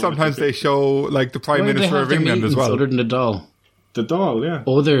RD sometimes they show like the Prime Why do they Minister have of their England as meetings well. Other than the Dáil. The Dáil, yeah.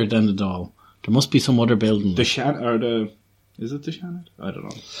 Other than the Dáil. There must be some other building. The Shan or the is it the Shannon? I don't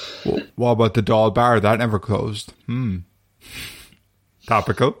know. What about the Dáil Bar? That never closed.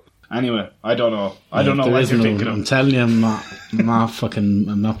 Topical. Anyway, I don't know. I don't know There what is you're no- thinking I'm of. telling you, I'm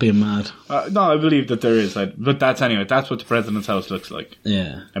not being mad. No, I believe that there is. But that's what the President's House looks like.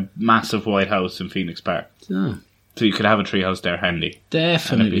 Yeah. A massive white house in Phoenix Park. Oh, So you could have a treehouse there handy.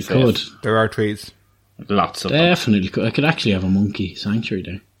 definitely And it'd be could. safe. There are trees. Lots of them. Definitely could. I could actually have a monkey sanctuary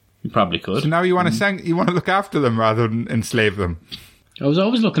there. You probably could. So now you want to you want to look after them rather than enslave them. I was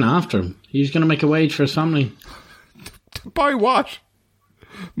always looking after him. He's going to make a wage for his family. Buy what?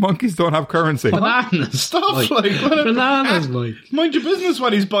 Monkeys don't have currency. Bananas. Stuff Mike. like what? Bananas, Mike. Mind your business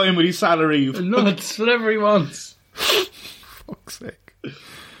what he's buying with his salary. You Nuts, whatever he wants. Fuck's sake.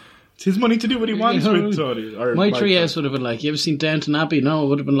 It's his money to do what he wants with. Sorry. Or My like treehouse would have been like, you ever seen Downton Abbey? No, it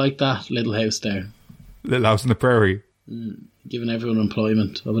would have been like that little house there. Little house in the prairie. Giving everyone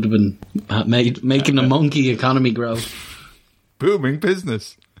employment. I would have been making the monkey economy grow. Booming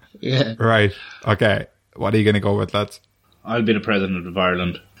business. Yeah. Right. Okay. What are you going to go with, lads? I'll be the President of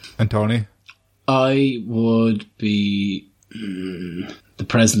Ireland. And Tony? I would be the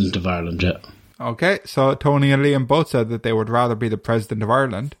President of Ireland, yeah. Okay, so Tony and Liam both said that they would rather be the President of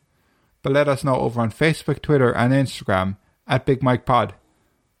Ireland. But let us know over on Facebook, Twitter and Instagram at Big Mike Pod.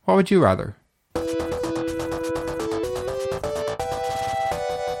 What would you rather?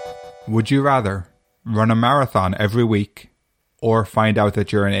 Would you rather run a marathon every week or find out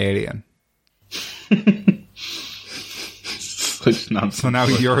that you're an alien? Such nonsense. So now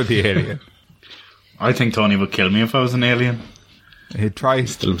you're the alien. I think Tony would kill me if I was an alien. He'd try.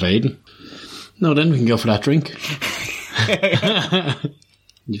 Still invading. No, then we can go for that drink.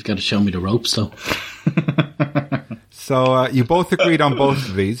 You've got to show me the ropes, though. So you both agreed on both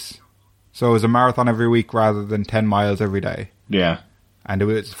of these. So it was a marathon every week rather than 10 miles every day. Yeah. And it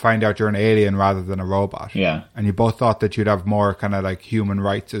was to find out you're an alien rather than a robot. Yeah. And you both thought that you'd have more kind of like human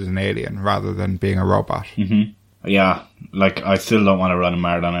rights as an alien rather than being a robot. Yeah. Like, I still don't want to run a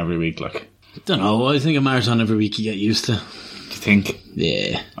marathon every week, like. Don't know. I think a marathon every week you get used to. Do you think?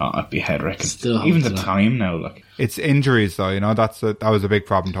 Yeah. Oh, I'd be head wrecking. Still Even the happens a lot. time now, like. It's injuries though, you know, that was a big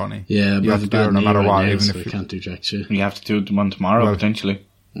problem, Tony. Yeah, You have to do it no matter what, even so if I can't do jack shit. You have to do the one tomorrow, Well- potentially.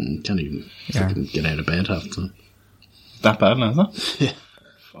 Can't even Yeah. fucking get out of bed half the time. That bad now, is it? Yeah.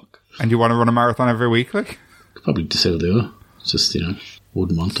 Fuck. And you want to run a marathon every week, like? Could probably still do it. It's just, you know,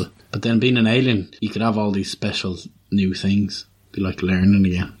 wouldn't want to. But then being an alien, you could have all these special new things. Be like learning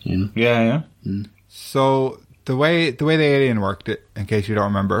again, you know? Yeah. So the way the alien worked, in case you don't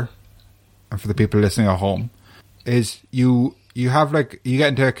remember, and for the people listening at home, is you have like, you get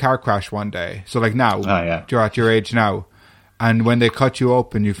into a car crash one day. So like now, yeah. you're at your age now, and when they cut you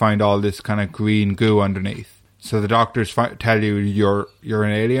open, you find all this kind of green goo underneath. So the doctors tell you you're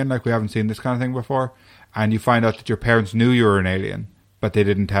an alien, like we haven't seen this kind of thing before, and you find out that your parents knew you were an alien, but they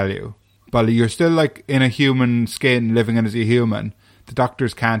didn't tell you. But you're still like in a human skin, living as a human. The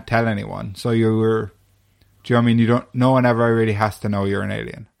doctors can't tell anyone, so do you know what I mean? No one ever really has to know you're an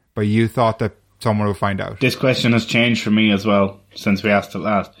alien, but you thought that someone would find out. This question has changed for me as well since we asked it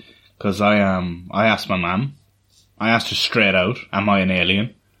last. Because I asked my mum. I asked her straight out, am I an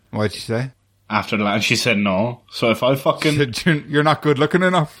alien? What'd she say? After that, and she said no. So if I fucking... You're not good looking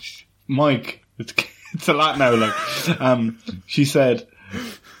enough. Mike, it's a lot now, like. She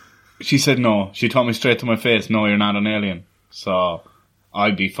said no. She told me straight to my face, no, you're not an alien. So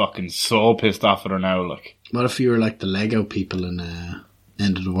I'd be fucking so pissed off at her now, like. What if you were like the Lego people in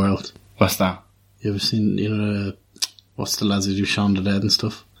End of the World? What's that? You ever seen, you know, what's the lads who do Shaun the Dead and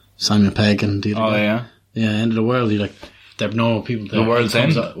stuff? Simon Pegg and the other guy. Yeah? Yeah, End of the World. You like, there are no people there. The World's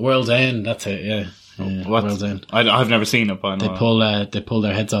End? World's End, that's it, yeah. World's End. I've never seen it, but I know. They pull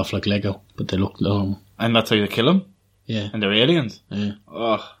their heads off like Lego, but they look normal. And that's how you kill them? Yeah. And they're aliens? Yeah.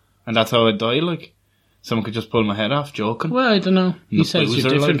 Ugh. And that's how I die, like? Someone could just pull my head off, joking? Well, I don't know. He The says blues you're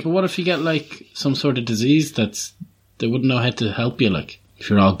are different, like- but what if you get like some sort of disease they wouldn't know how to help you, like, if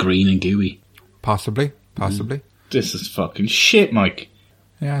you're all green and gooey. Possibly. This is fucking shit, Mike.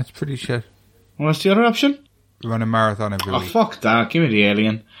 Yeah, it's pretty shit. What's the other option? Run a marathon every Oh, week. fuck that. Give me the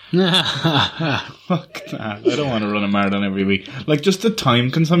alien. Yeah, Fuck that. I don't want to run a marathon every week. Like, just the time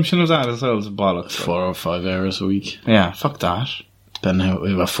consumption of that as well is bollocks. 4 or 5 hours a week. Yeah, fuck that. Depending how,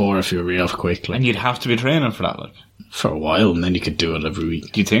 about 4 if you're real quick, like, And you'd have to be training for that, like. for a while, and then you could do it every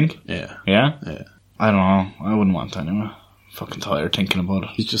week. Do you think? Yeah. Yeah? Yeah. I don't know. I wouldn't want to anyway. Fucking tired thinking about it.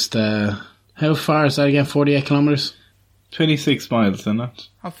 You just, how far is that again? 48 kilometres? 26 miles, isn't it?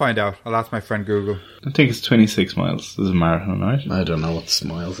 I'll find out. I'll ask my friend Google. I think it's 26 miles. This is a marathon, right? I don't know what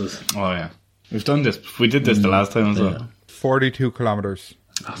Smiles is. Oh, yeah. We've done this. We did this the last time as well. Yeah. 42 kilometres.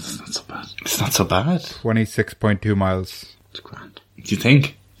 Oh, that's not so bad. It's not so bad. 26.2 miles. It's grand. Do you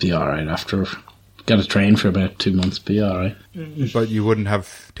think? Be alright after. Got to train for about 2 months, be alright. But you wouldn't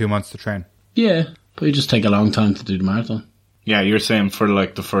have 2 months to train. Yeah, but you just take a long time to do the marathon. Yeah, you're saying for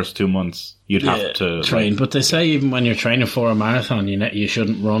like the first 2 months, you'd have to train. like- But they say even when you're training for a marathon, you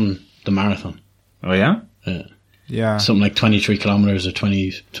shouldn't run the marathon. Oh, yeah? Yeah. Yeah. Something like 23 kilometres or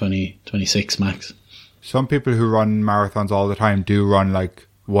 26 max. Some people who run marathons all the time do run like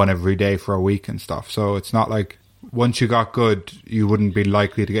one every day for a week and stuff. So it's not like once you got good, you wouldn't be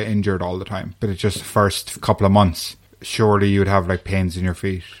likely to get injured all the time. But it's just the first couple of months. Surely you'd have like pains in your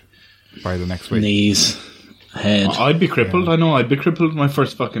feet by the next week. Knees, head. I'd be crippled. I know I'd be crippled my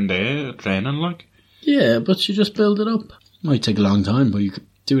first fucking day of training, like. Yeah, but you just build it up. Might take a long time, but you could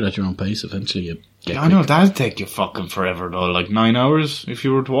do it at your own pace. Eventually you get I know, that'd take you fucking forever though, like 9 hours if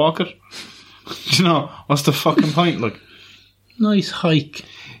you were to walk it. You know, what's the fucking point, like? nice hike.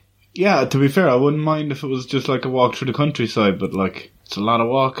 Yeah, to be fair, I wouldn't mind if it was just like a walk through the countryside, but like, it's a lot of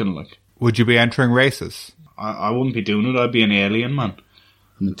walking, like. Would you be entering races? I wouldn't be doing it, I'd be an alien, man.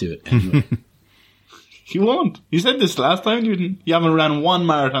 I'm going to do it anyway. You won't. You said this last time, you haven't ran one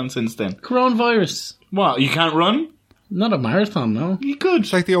marathon since then. Coronavirus. What, you can't run? Not a marathon, no. You could.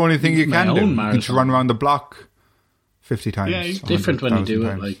 It's like the only thing you My can own do. You marathon. just run around the block 50 times. Yeah, it's Different when you do 100,000 it.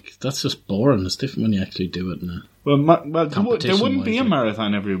 times. Like, that's just boring. It's different when you actually do it. Well, there Competition wouldn't be a wise,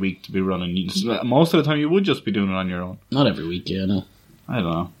 marathon every week to be running. Most of the time, you would just be doing it on your own. Not every week, yeah, no. I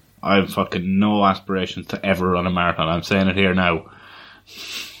don't know. I have fucking no aspirations to ever run a marathon. I'm saying it here now.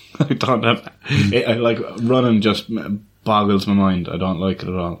 I don't have... like, running just boggles my mind. I don't like it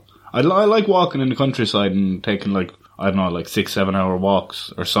at all. I like walking in the countryside and taking, like, I don't know, like 6-7 hour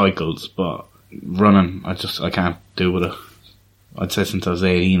walks or cycles, but running, I can't do with it. I'd say since I was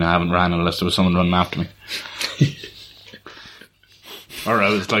 18, I haven't ran unless there was someone running after me. Or I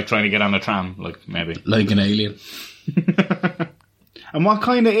was like trying to get on a tram, like maybe. Like an alien. And what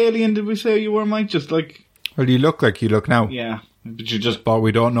kind of alien did we say you were, Mike? Just like... Well, you look like you look now. Yeah. But you just... But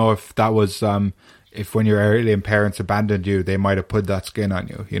we don't know if that was... if when your alien parents abandoned you, they might have put that skin on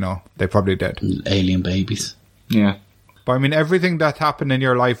you, you know. They probably did. Alien babies. Yeah. But I mean, everything that's happened in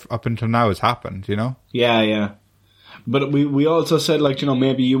your life up until now has happened, you know? Yeah, yeah. But we also said, like, you know,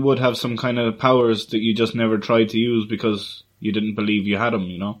 maybe you would have some kind of powers that you just never tried to use because you didn't believe you had them,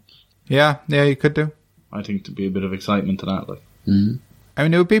 you know? Yeah, you could do. I think there'd be a bit of excitement to that, like. Mm. I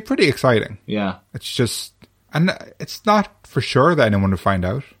mean, it would be pretty exciting. Yeah. It's just... And it's not for sure that anyone would find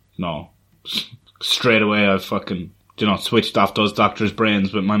out. No. Straight away I fucking, you know, switched off those doctors'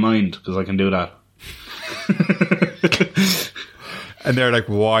 brains with my mind because I can do that. And they're like,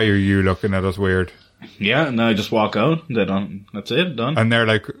 why are you looking at us weird? Yeah, and then I just walk out. They don't. That's it. Done. And they're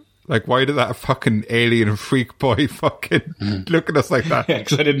like, why did that fucking alien freak boy fucking look at us like that? Yeah,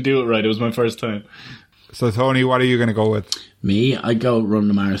 because I didn't do it right. It was my first time. So, Tony, what are you going to go with? Me, I go run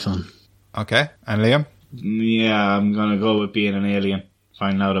the marathon. Okay. And Liam? Yeah, I'm going to go with being an alien.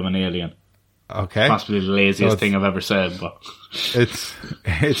 Find out I'm an alien. Okay. Possibly the laziest thing I've ever said, but...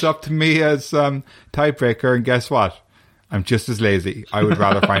 It's up to me as tiebreaker, and guess what? I'm just as lazy. I would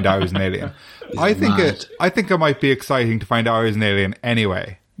rather find out I was an alien. I think it might be exciting to find out I was an alien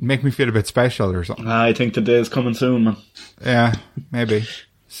anyway. Make me feel a bit special or something. I think the day is coming soon, man. Yeah, maybe.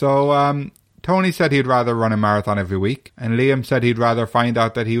 So, Tony said he'd rather run a marathon every week, and Liam said he'd rather find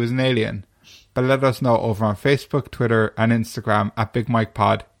out that he was an alien. But let us know over on Facebook, Twitter, and Instagram at Big Mike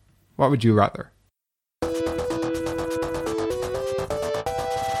Pod. What would you rather?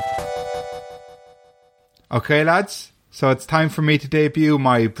 Okay, lads. So it's time for me to debut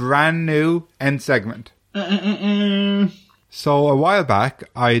my brand new end segment. So a while back,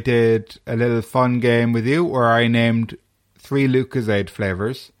 I did a little fun game with you where I named 3 Lucozade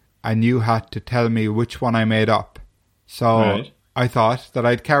flavours, and you had to tell me which one I made up. So right. I thought that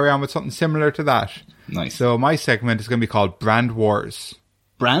I'd carry on with something similar to that. Nice. So my segment is going to be called Brand Wars.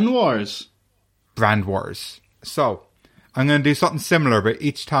 Brand Wars? Brand Wars. So I'm going to do something similar, but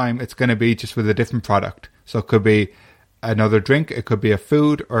each time it's going to be just with a different product. So it could be another drink, it could be a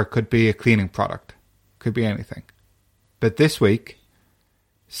food, or it could be a cleaning product. Could be anything. But this week,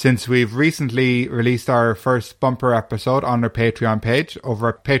 since we've recently released our first bumper episode on our Patreon page over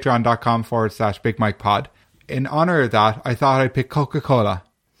at patreon.com/BigMikePod, in honour of that, I thought I'd pick Coca-Cola.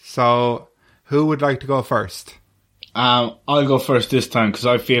 So who would like to go first? I'll go first this time because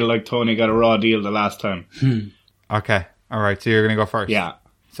I feel like Tony got a raw deal the last time. Okay. All right. So you're going to go first. Yeah.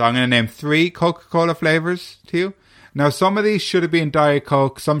 So I'm going to name 3 Coca-Cola flavours to you. Now, some of these should have been Diet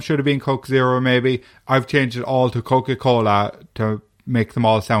Coke. Some should have been Coke Zero, maybe. I've changed it all to Coca-Cola to make them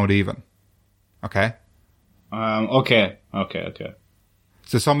all sound even. Okay? Okay.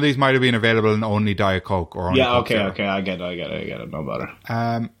 So some of these might have been available in only Diet Coke or only Coke Zero. Okay. I get it. No bother.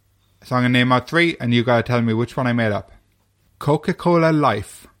 So I'm going to name out 3, and you got to tell me which one I made up. Coca-Cola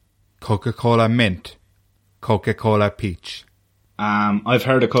Life, Coca-Cola Mint, Coca-Cola Peach. I've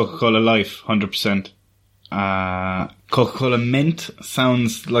heard of Coca-Cola Life, 100%. Coca-Cola Mint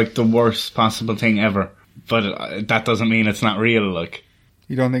sounds like the worst possible thing ever, but that doesn't mean it's not real. Like,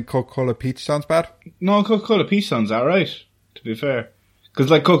 you don't think Coca-Cola Peach sounds bad? No, Coca-Cola Peach sounds alright, to be fair.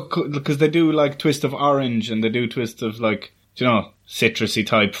 Because they do like twist of orange and they do twist of like, you know, citrusy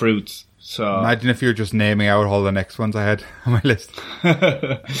type fruits. So imagine if you're just naming out all the next ones I had on my list.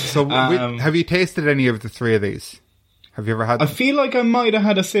 So have you tasted any of the 3 of these? Have you ever had them? I feel like I might have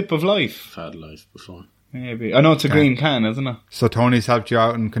had a sip of Life. I've had Life before. Maybe. I know it's a green can, isn't it? So Tony's helped you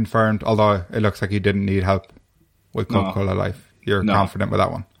out and confirmed, although it looks like you didn't need help with Coca-Cola Life. You're confident with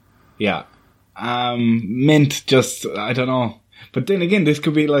that one. Yeah. Mint, just, I don't know. But then again, this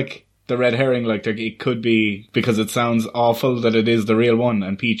could be like the red herring, like it could be because it sounds awful that it is the real one,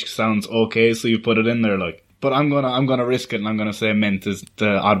 and Peach sounds okay, so you put it in there, like. But I'm gonna risk it, and I'm gonna say Mint is the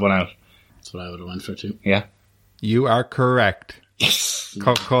odd one out. That's what I would have went for too. Yeah. You are correct. Yes.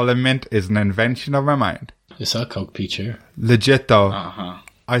 Coca-Cola Mint is an invention of my mind. I saw Coke Peach here. Legit though. Uh-huh.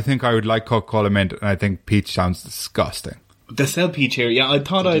 I think I would like Coca-Cola Mint, and I think Peach sounds disgusting. They sell Peach here. Yeah, I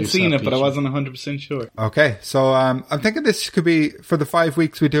thought I had seen it, but I wasn't 100% sure. Okay, so I'm thinking this could be, for the 5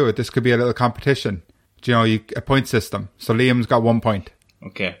 weeks we do it, this could be a little competition. Do you know, a point system. So Liam's got 1 point.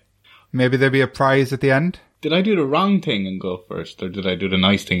 Okay. Maybe there'll be a prize at the end. Did I do the wrong thing and go first, or did I do the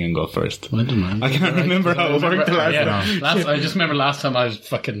nice thing and go first? I don't know. I can't remember how it worked the last time. I just remember last time I was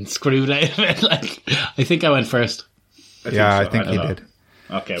fucking screwed out of it. Like, I think I went first. I think you did.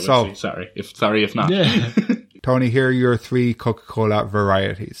 Okay, we'll see. Sorry if not. Yeah. Tony, here are your 3 Coca-Cola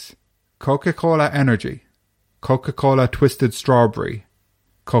varieties. Coca-Cola Energy, Coca-Cola Twisted Strawberry,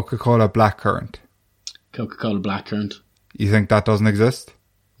 Coca-Cola Blackcurrant. Coca-Cola Blackcurrant. You think that doesn't exist?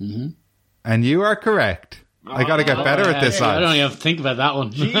 Mm-hmm. And you are correct. I got to get better at this, I lads. don't even have to think about that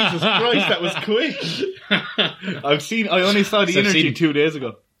one. Jesus Christ, that was quick. I only saw the energy 2 days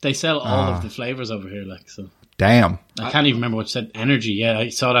ago. They sell all of the flavours over here, like, so. Damn. I can't even remember what said. Energy, yeah. I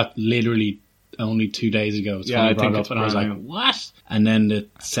saw that literally only 2 days ago. Yeah, I think brought it's up and I was like, brand new. what? And then the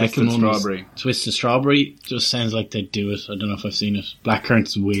second one was Strawberry. Twisted Strawberry. Just sounds like they do it. I don't know if I've seen it.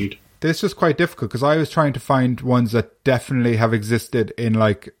 Blackcurrant's weird. This was quite difficult because I was trying to find ones that definitely have existed in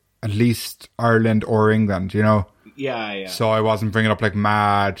like at least Ireland or England, you know? Yeah. So I wasn't bringing up like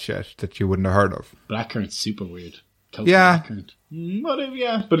mad shit that you wouldn't have heard of. Blackcurrant's super weird. Coca Yeah.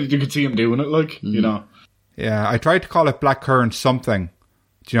 Blackcurrant. But you could see him doing it, like, you know. Yeah, I tried to call it blackcurrant something,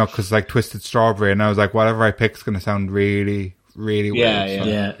 you know, because like Twisted Strawberry, and I was like, whatever I pick's going to sound really, really Yeah, weird.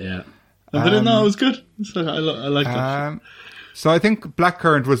 yeah. So. Yeah. But no, it was good. So I liked it. So I think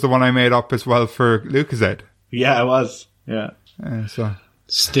blackcurrant was the one I made up as well for Lucozade. Yeah, it was. Yeah. So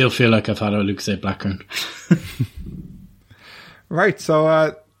Still feel like I've had a Lucozade Blackcurrant. right,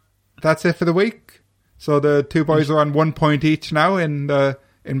 so that's it for the week. So the 2 boys are on 1 point each now in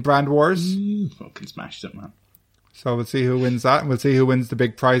Brand Wars. Fucking smashed it, man. So we'll see who wins that, and we'll see who wins the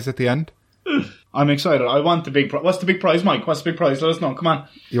big prize at the end. I'm excited. I want the big prize. What's the big prize, Mike? What's the big prize? Let us know. Come on.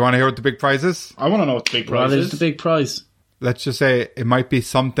 You want to hear what the big prize is? I want to know what the big prize What is. is the big prize? Let's just say it might be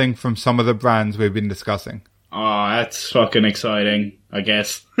something from some of the brands we've been discussing. Oh, that's fucking exciting, I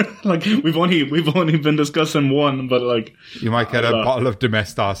guess. Like, we've only been discussing one, but like... You might get a bottle of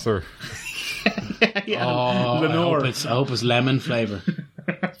Domestos or... yeah, Oh, Lenore. I hope it's lemon flavour.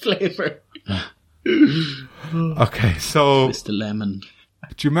 Flavour. Okay, so It's the lemon.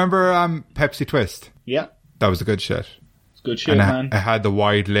 do you remember Pepsi Twist? Yeah. That was a good shit. It's good shit, And man. it had the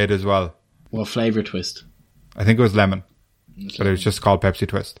wide lid as well. What flavour twist? I think it was lemon, but it was just called Pepsi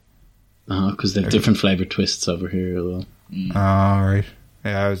Twist. Because they have different flavour twists over here as well. All right.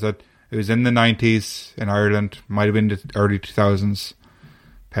 Yeah, it was in the 90s in Ireland. Might have been the early 2000s.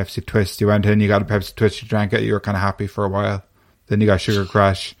 Pepsi Twist. You went in, you got a Pepsi Twist, you drank it, you were kind of happy for a while. Then you got Sugar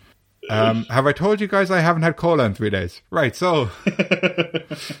Crash. Have I told you guys I haven't had cola in 3 days? Right, so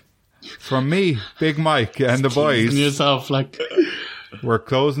from me, Big Mike, and the boys, Yourself, like, we're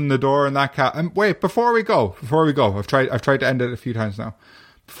closing the door on that cat. And wait, before we go, I've tried to end it a few times now.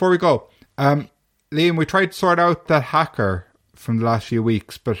 Before we go, Liam, we tried to sort out that hacker from the last few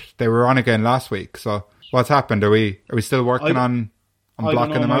weeks, but they were on again last week. So what's happened? Are we still working on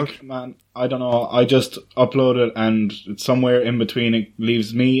blocking them out? Mike, man, I don't know. I just uploaded and it's somewhere in between. It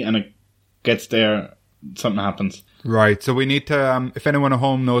leaves me and it gets there. Something happens. Right. So we need to, if anyone at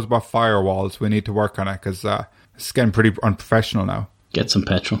home knows about firewalls, we need to work on it because it's getting pretty unprofessional now. get some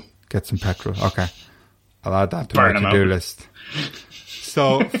petrol. Get some petrol. Okay. I'll add that to Burn my them to-do out. list.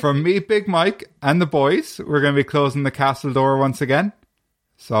 So from me, Big Mike, and the boys, we're going to be closing the castle door once again.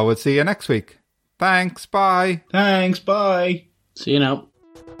 So we'll see you next week. Thanks. Bye. Thanks. Bye. See you now.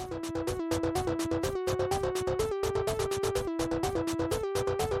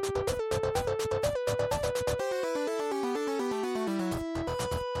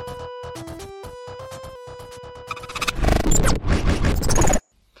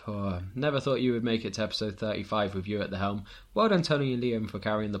 Never thought you would make it to episode 35 with you at the helm. Well done, Tony and Liam, for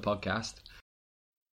carrying the podcast.